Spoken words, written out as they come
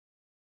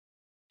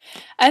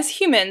As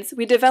humans,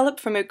 we develop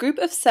from a group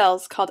of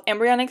cells called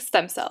embryonic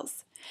stem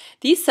cells.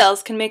 These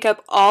cells can make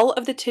up all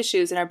of the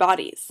tissues in our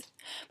bodies.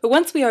 But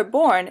once we are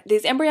born,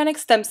 these embryonic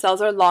stem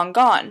cells are long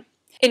gone.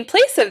 In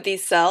place of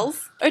these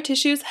cells, our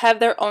tissues have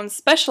their own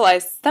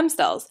specialized stem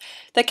cells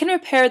that can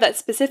repair that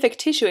specific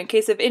tissue in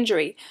case of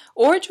injury,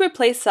 or to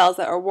replace cells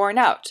that are worn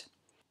out.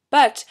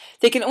 But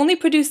they can only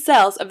produce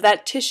cells of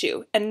that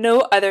tissue and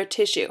no other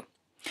tissue.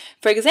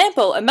 For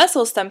example, a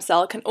muscle stem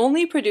cell can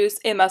only produce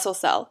a muscle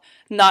cell,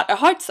 not a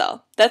heart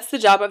cell. That's the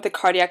job of the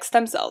cardiac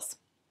stem cells.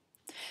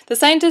 The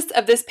scientists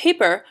of this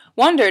paper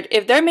wondered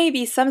if there may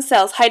be some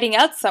cells hiding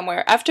out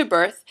somewhere after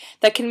birth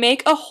that can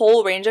make a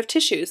whole range of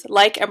tissues,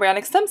 like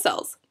embryonic stem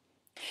cells.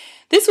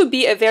 This would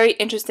be a very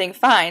interesting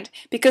find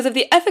because of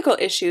the ethical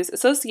issues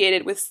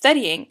associated with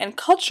studying and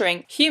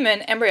culturing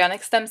human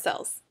embryonic stem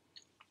cells.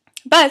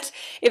 But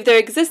if there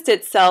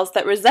existed cells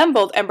that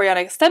resembled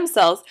embryonic stem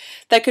cells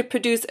that could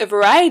produce a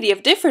variety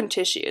of different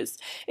tissues,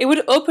 it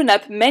would open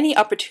up many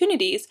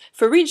opportunities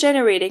for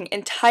regenerating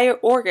entire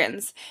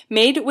organs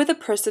made with a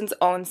person's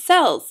own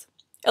cells,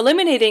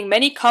 eliminating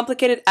many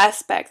complicated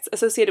aspects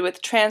associated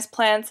with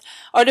transplants,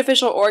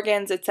 artificial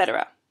organs,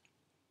 etc.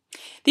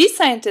 These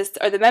scientists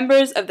are the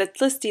members of the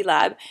plasticity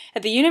lab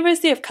at the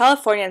University of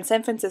California in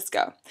San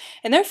Francisco,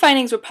 and their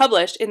findings were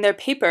published in their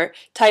paper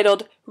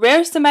titled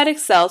 "Rare Somatic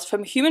Cells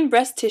from Human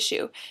Breast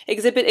Tissue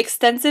Exhibit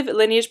Extensive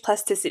Lineage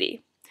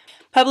Plasticity,"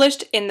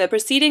 published in the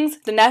Proceedings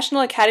of the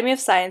National Academy of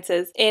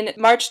Sciences in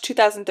March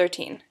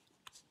 2013.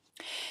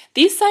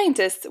 These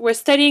scientists were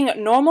studying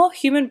normal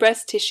human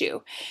breast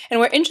tissue and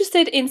were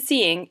interested in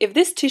seeing if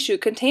this tissue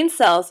contained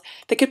cells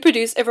that could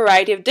produce a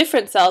variety of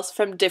different cells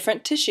from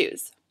different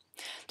tissues.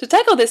 To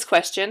tackle this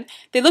question,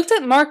 they looked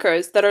at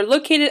markers that are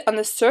located on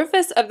the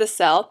surface of the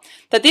cell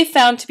that they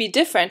found to be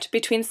different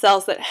between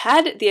cells that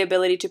had the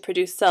ability to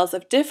produce cells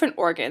of different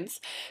organs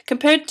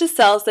compared to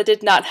cells that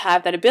did not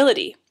have that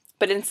ability,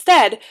 but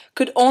instead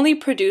could only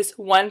produce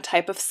one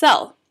type of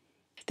cell.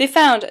 They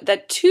found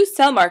that two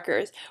cell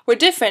markers were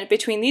different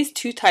between these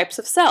two types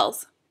of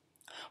cells.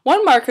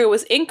 One marker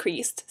was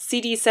increased,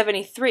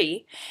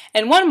 CD73,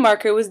 and one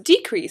marker was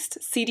decreased,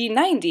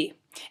 CD90.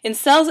 In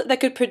cells that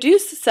could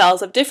produce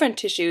cells of different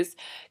tissues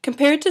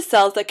compared to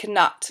cells that could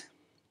not.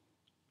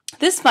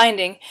 This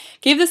finding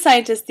gave the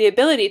scientists the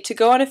ability to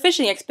go on a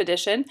fishing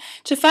expedition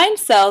to find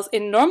cells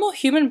in normal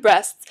human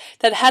breasts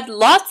that had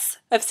lots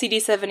of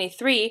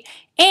CD73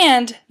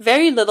 and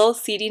very little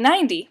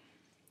CD90.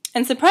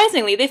 And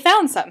surprisingly, they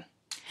found some.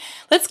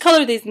 Let's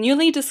color these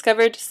newly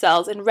discovered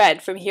cells in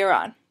red from here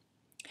on.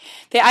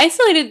 They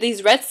isolated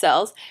these red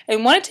cells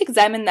and wanted to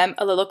examine them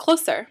a little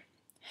closer.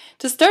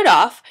 To start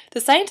off, the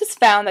scientists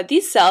found that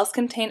these cells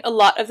contain a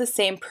lot of the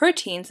same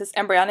proteins as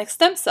embryonic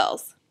stem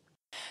cells.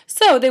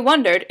 So they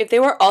wondered if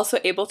they were also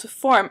able to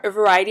form a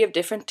variety of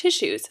different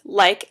tissues,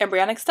 like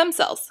embryonic stem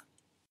cells.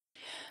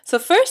 So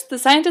first, the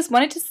scientists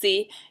wanted to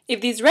see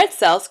if these red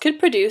cells could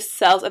produce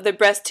cells of the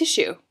breast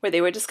tissue, where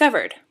they were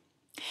discovered.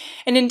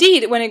 And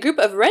indeed, when a group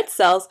of red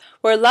cells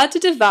were allowed to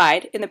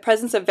divide in the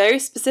presence of very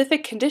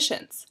specific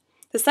conditions,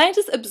 the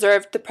scientists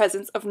observed the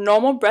presence of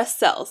normal breast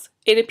cells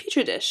in a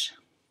petri dish,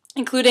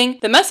 including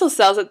the muscle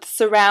cells that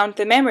surround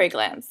the mammary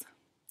glands.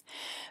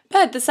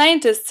 But the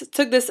scientists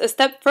took this a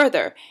step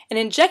further and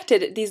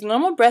injected these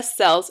normal breast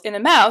cells in a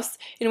mouse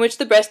in which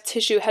the breast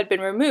tissue had been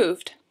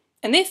removed.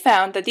 And they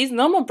found that these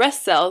normal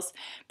breast cells,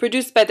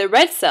 produced by the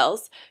red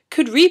cells,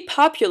 could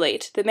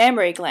repopulate the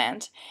mammary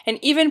gland and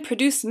even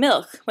produce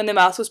milk when the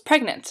mouse was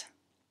pregnant.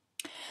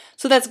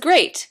 So that's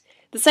great.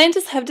 The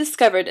scientists have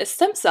discovered a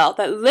stem cell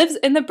that lives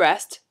in the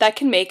breast that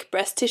can make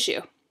breast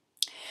tissue.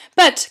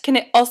 But can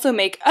it also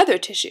make other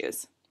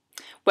tissues?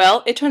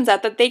 Well, it turns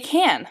out that they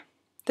can.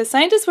 The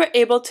scientists were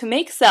able to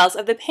make cells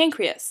of the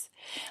pancreas,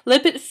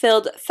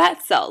 lipid-filled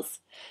fat cells,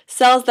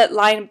 cells that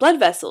line blood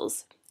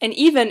vessels, and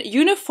even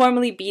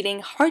uniformly beating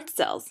heart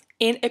cells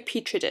in a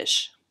petri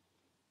dish.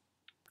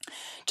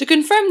 To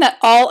confirm that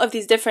all of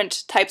these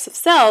different types of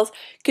cells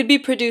could be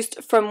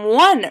produced from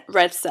one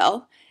red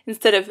cell,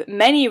 instead of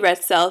many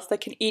red cells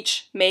that can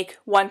each make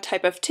one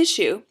type of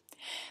tissue,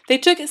 they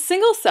took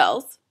single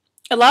cells,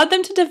 allowed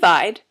them to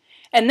divide,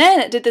 and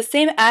then did the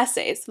same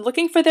assays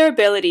looking for their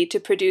ability to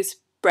produce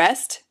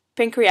breast,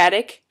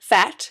 pancreatic,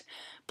 fat,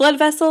 blood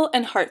vessel,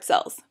 and heart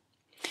cells.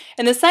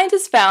 And the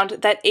scientists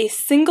found that a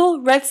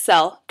single red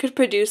cell could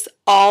produce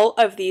all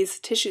of these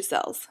tissue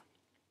cells.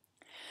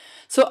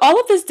 So all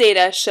of this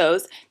data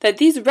shows that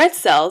these red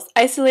cells,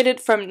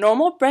 isolated from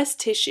normal breast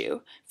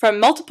tissue from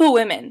multiple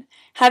women,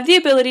 have the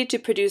ability to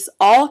produce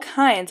all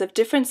kinds of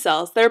different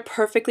cells that are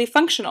perfectly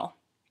functional.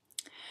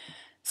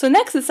 So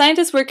next, the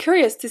scientists were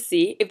curious to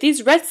see if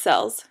these red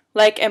cells,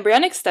 like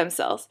embryonic stem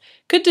cells,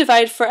 could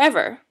divide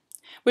forever,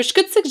 which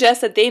could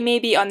suggest that they may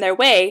be on their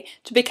way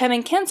to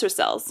becoming cancer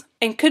cells,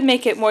 and could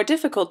make it more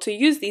difficult to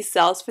use these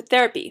cells for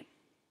therapy.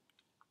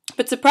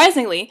 But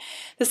surprisingly,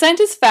 the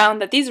scientists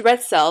found that these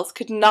red cells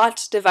could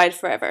not divide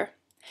forever.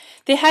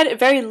 They had a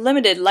very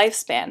limited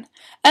lifespan,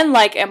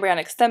 unlike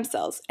embryonic stem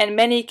cells and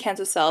many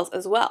cancer cells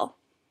as well.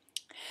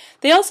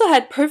 They also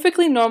had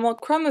perfectly normal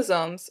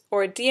chromosomes,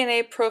 or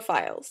DNA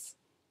profiles.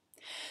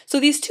 So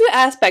these two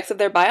aspects of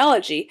their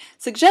biology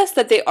suggest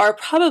that they are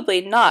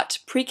probably not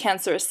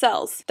precancerous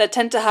cells that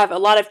tend to have a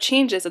lot of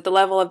changes at the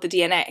level of the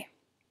DNA.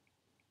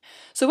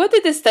 So what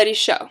did this study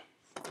show?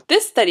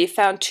 This study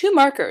found two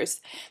markers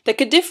that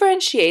could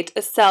differentiate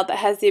a cell that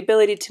has the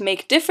ability to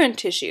make different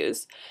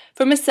tissues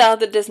from a cell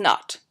that does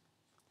not: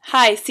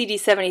 high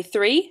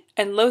CD73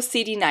 and low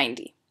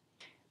CD90.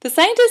 The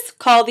scientists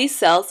call these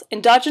cells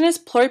endogenous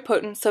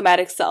pluripotent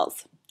somatic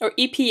cells, or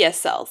EPS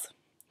cells,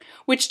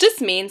 which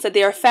just means that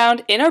they are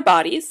found in our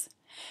bodies,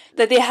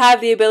 that they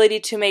have the ability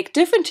to make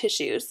different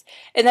tissues,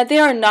 and that they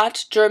are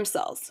not germ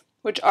cells,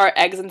 which are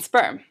eggs and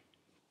sperm.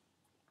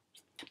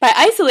 By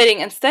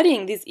isolating and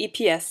studying these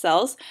EPS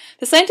cells,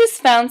 the scientists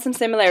found some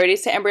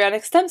similarities to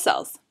embryonic stem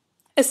cells.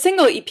 A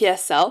single EPS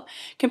cell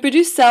can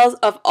produce cells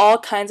of all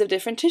kinds of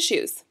different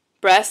tissues: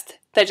 breast,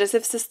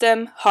 digestive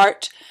system,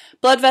 heart,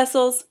 blood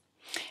vessels,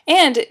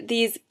 and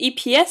these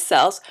EPS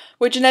cells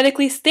were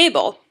genetically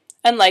stable,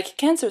 unlike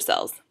cancer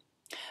cells.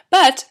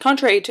 But,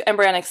 contrary to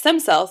embryonic stem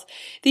cells,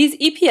 these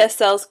EPS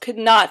cells could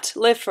not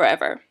live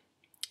forever,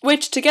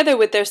 which, together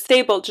with their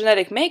stable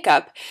genetic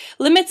makeup,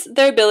 limits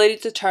their ability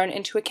to turn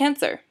into a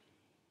cancer.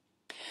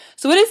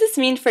 So what does this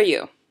mean for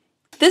you?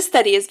 This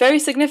study is very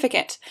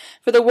significant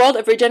for the world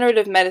of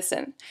regenerative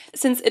medicine,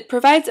 since it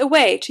provides a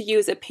way to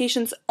use a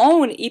patient's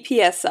own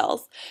EPS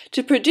cells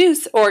to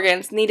produce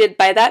organs needed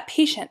by that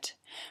patient,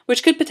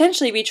 which could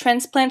potentially be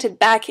transplanted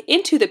back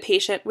into the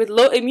patient with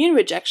low immune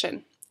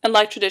rejection,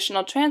 unlike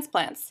traditional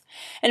transplants,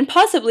 and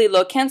possibly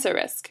low cancer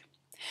risk.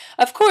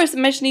 Of course,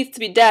 much needs to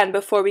be done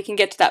before we can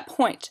get to that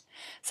point.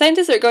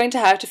 Scientists are going to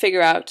have to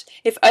figure out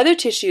if other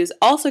tissues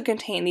also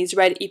contain these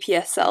red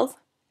EPS cells,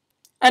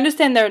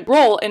 understand their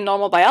role in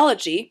normal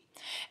biology,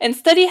 and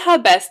study how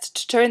best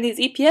to turn these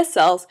EPS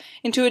cells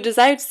into a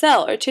desired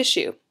cell or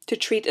tissue to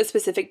treat a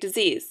specific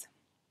disease.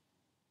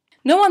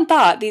 No one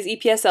thought these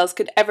EPS cells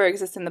could ever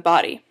exist in the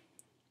body.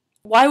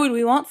 Why would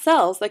we want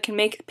cells that can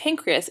make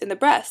pancreas in the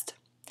breast?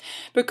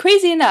 But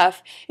crazy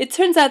enough, it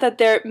turns out that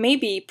there may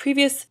be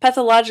previous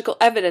pathological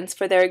evidence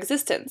for their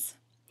existence.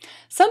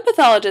 Some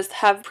pathologists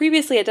have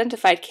previously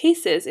identified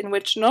cases in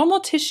which normal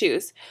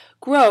tissues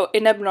grow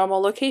in abnormal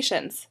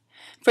locations.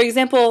 For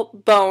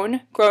example,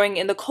 bone growing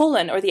in the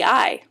colon or the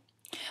eye,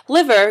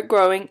 liver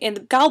growing in the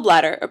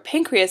gallbladder, or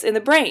pancreas in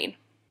the brain.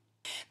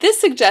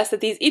 This suggests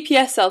that these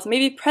EPS cells may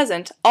be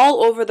present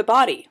all over the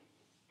body.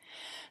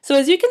 So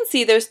as you can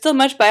see, there's still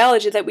much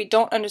biology that we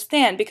don't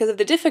understand because of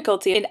the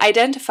difficulty in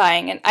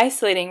identifying and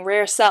isolating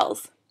rare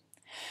cells.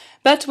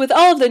 But with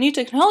all of the new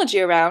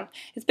technology around,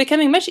 it's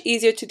becoming much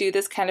easier to do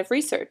this kind of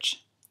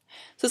research.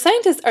 So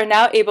scientists are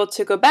now able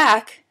to go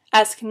back,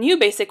 ask new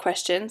basic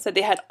questions that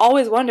they had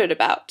always wondered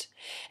about,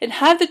 and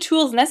have the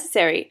tools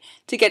necessary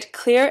to get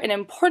clear and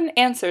important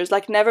answers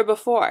like never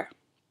before.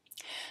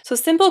 So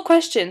simple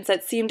questions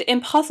that seemed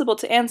impossible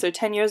to answer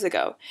 10 years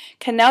ago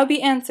can now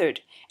be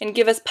answered and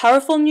give us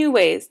powerful new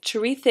ways to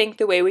rethink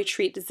the way we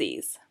treat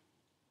disease.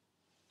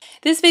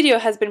 This video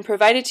has been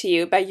provided to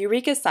you by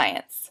Eureka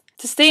Science.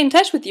 To stay in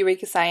touch with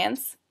Eureka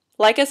Science,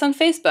 like us on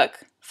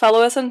Facebook,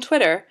 follow us on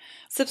Twitter,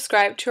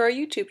 subscribe to our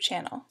YouTube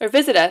channel, or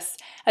visit us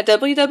at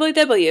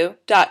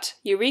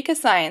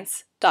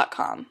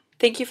www.eurekascience.com.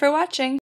 Thank you for watching.